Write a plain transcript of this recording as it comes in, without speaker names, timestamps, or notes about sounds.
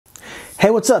Hey,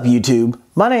 what's up YouTube?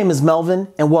 My name is Melvin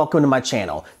and welcome to my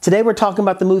channel. Today we're talking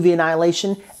about the movie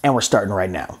Annihilation and we're starting right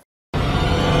now.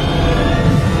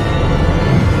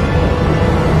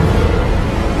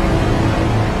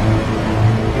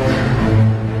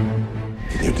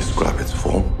 Can you describe its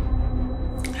form?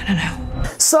 I don't know.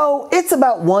 So it's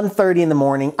about 1:30 in the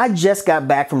morning. I just got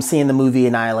back from seeing the movie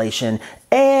Annihilation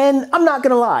and I'm not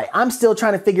gonna lie, I'm still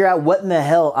trying to figure out what in the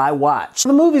hell I watched.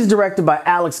 The movie is directed by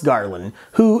Alex Garland,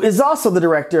 who is also the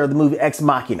director of the movie Ex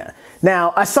Machina.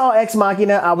 Now, I saw Ex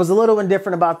Machina, I was a little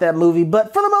indifferent about that movie,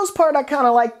 but for the most part, I kind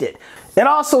of liked it. It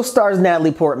also stars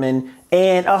Natalie Portman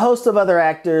and a host of other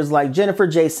actors like Jennifer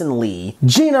Jason Leigh,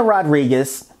 Gina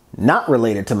Rodriguez, not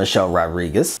related to Michelle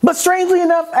Rodriguez, but strangely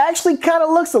enough, actually kind of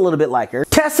looks a little bit like her.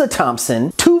 Tessa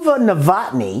Thompson, Tuva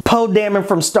Novotny, Poe Dameron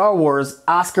from Star Wars,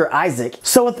 Oscar Isaac.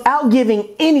 So without giving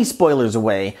any spoilers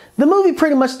away, the movie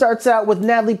pretty much starts out with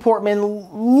Natalie Portman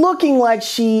looking like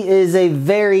she is a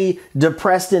very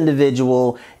depressed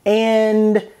individual,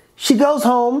 and she goes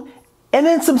home and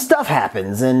then some stuff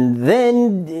happens, and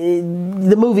then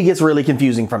the movie gets really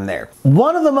confusing from there.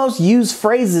 One of the most used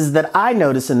phrases that I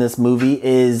notice in this movie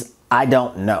is, "I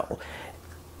don't know."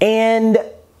 And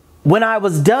when I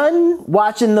was done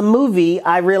watching the movie,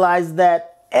 I realized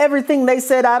that everything they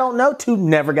said "I don't know" to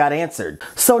never got answered.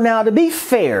 So now, to be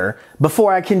fair,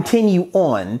 before I continue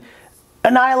on,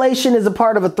 Annihilation is a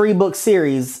part of a 3-book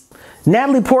series.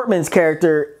 Natalie Portman's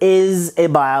character is a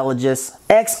biologist,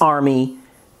 ex-army,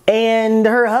 and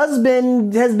her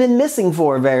husband has been missing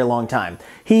for a very long time.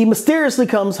 He mysteriously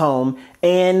comes home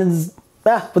and,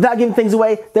 without giving things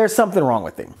away, there's something wrong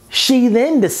with him. She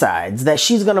then decides that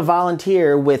she's going to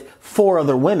volunteer with 4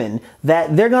 other women,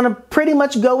 that they're going to pretty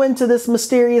much go into this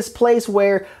mysterious place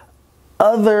where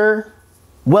other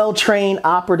well-trained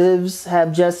operatives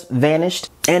have just vanished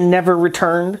and never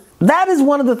returned. That is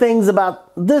one of the things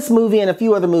about this movie and a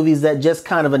few other movies that just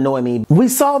kind of annoy me. We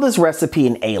saw this recipe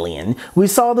in Alien. We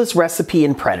saw this recipe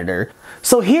in Predator.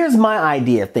 So here's my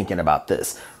idea of thinking about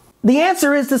this. The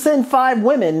answer is to send 5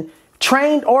 women,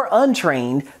 trained or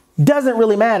untrained, doesn't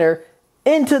really matter,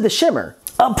 into the Shimmer,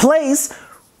 a place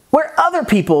where other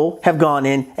people have gone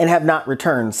in and have not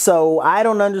returned. So I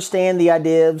don't understand the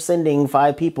idea of sending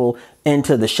 5 people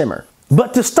into the Shimmer.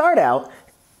 But to start out,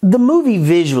 the movie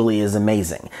visually is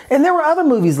amazing. And there were other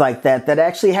movies like that that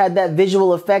actually had that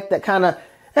visual effect that kind of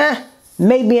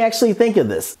made me actually think of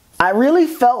this. I really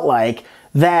felt like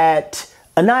that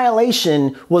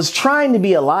Annihilation was trying to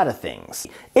be a lot of things.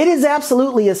 It is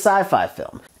absolutely a sci-fi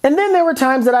film. And then there were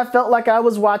times that I felt like I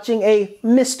was watching a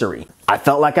mystery. I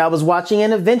felt like I was watching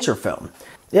an adventure film.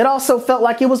 It also felt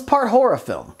like it was part horror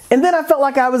film. And then I felt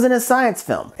like I was in a science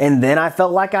film. And then I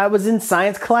felt like I was in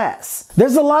science class.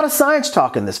 There's a lot of science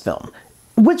talk in this film,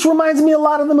 which reminds me a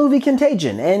lot of the movie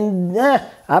Contagion. And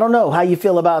I don't know how you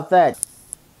feel about that.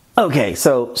 Okay,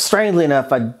 so strangely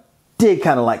enough, I did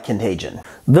kind of like Contagion.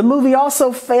 The movie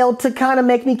also failed to kind of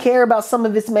make me care about some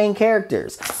of its main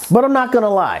characters. But I'm not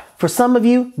gonna lie, for some of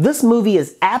you, this movie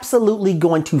is absolutely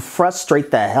going to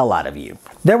frustrate the hell out of you.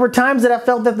 There were times that I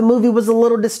felt that the movie was a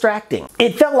little distracting.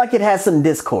 It felt like it had some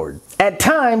discord. At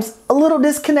times, a little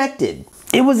disconnected.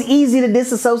 It was easy to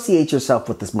disassociate yourself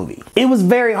with this movie. It was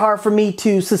very hard for me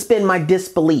to suspend my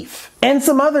disbelief. And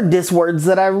some other words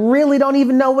that I really don't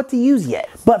even know what to use yet.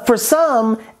 But for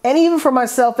some, and even for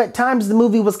myself, at times the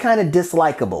movie was kind of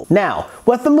dislikable. Now,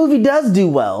 what the movie does do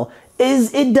well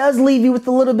is it does leave you with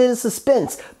a little bit of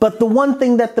suspense. But the one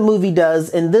thing that the movie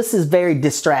does, and this is very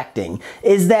distracting,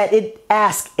 is that it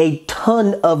asks a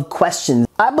ton of questions.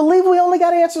 I believe we only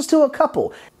got answers to a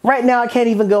couple. Right now I can't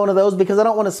even go into those because I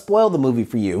don't want to spoil the movie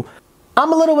for you.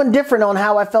 I'm a little indifferent on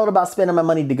how I felt about spending my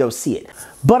money to go see it.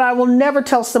 But I will never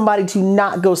tell somebody to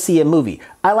not go see a movie.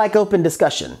 I like open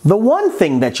discussion. The one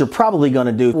thing that you're probably going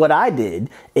to do, what I did,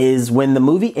 is when the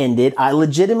movie ended, I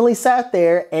legitimately sat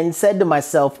there and said to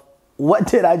myself, what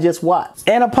did I just watch?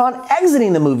 And upon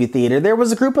exiting the movie theater, there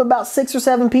was a group of about 6 or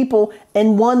 7 people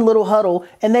in one little huddle,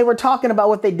 and they were talking about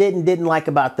what they did and didn't like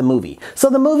about the movie. So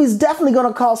the movie's definitely going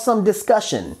to cause some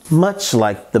discussion, much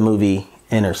like the movie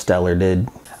Interstellar did.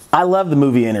 I love the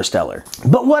movie Interstellar.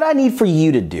 But what I need for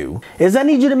you to do is I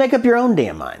need you to make up your own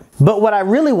damn mind. But what I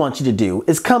really want you to do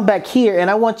is come back here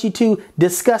and I want you to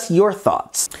discuss your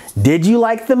thoughts. Did you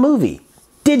like the movie?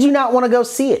 Did you not want to go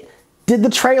see it? Did the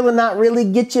trailer not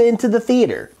really get you into the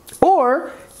theater?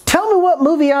 Or tell me what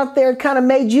movie out there kind of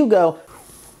made you go,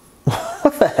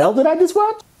 what the hell did I just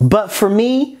watch? But for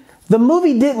me, the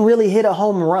movie didn't really hit a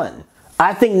home run.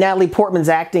 I think Natalie Portman's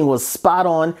acting was spot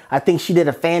on. I think she did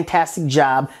a fantastic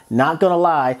job. Not gonna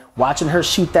lie, watching her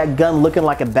shoot that gun looking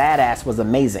like a badass was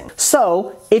amazing.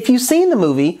 So, if you've seen the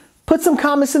movie, Put some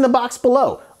comments in the box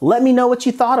below. Let me know what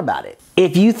you thought about it.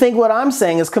 If you think what I'm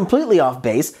saying is completely off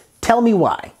base, tell me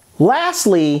why.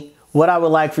 Lastly, what I would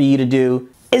like for you to do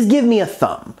is give me a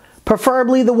thumb,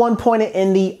 preferably the one pointed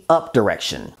in the up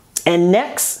direction. And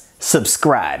next,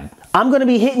 subscribe. I'm going to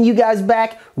be hitting you guys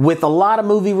back with a lot of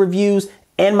movie reviews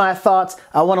and my thoughts.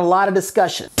 I want a lot of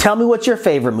discussion. Tell me what your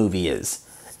favorite movie is.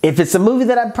 If it's a movie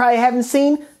that I probably haven't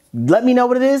seen, let me know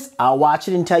what it is. I'll watch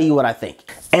it and tell you what I think.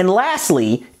 And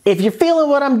lastly, if you're feeling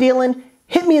what I'm dealing,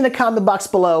 hit me in the comment box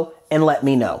below and let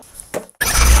me know.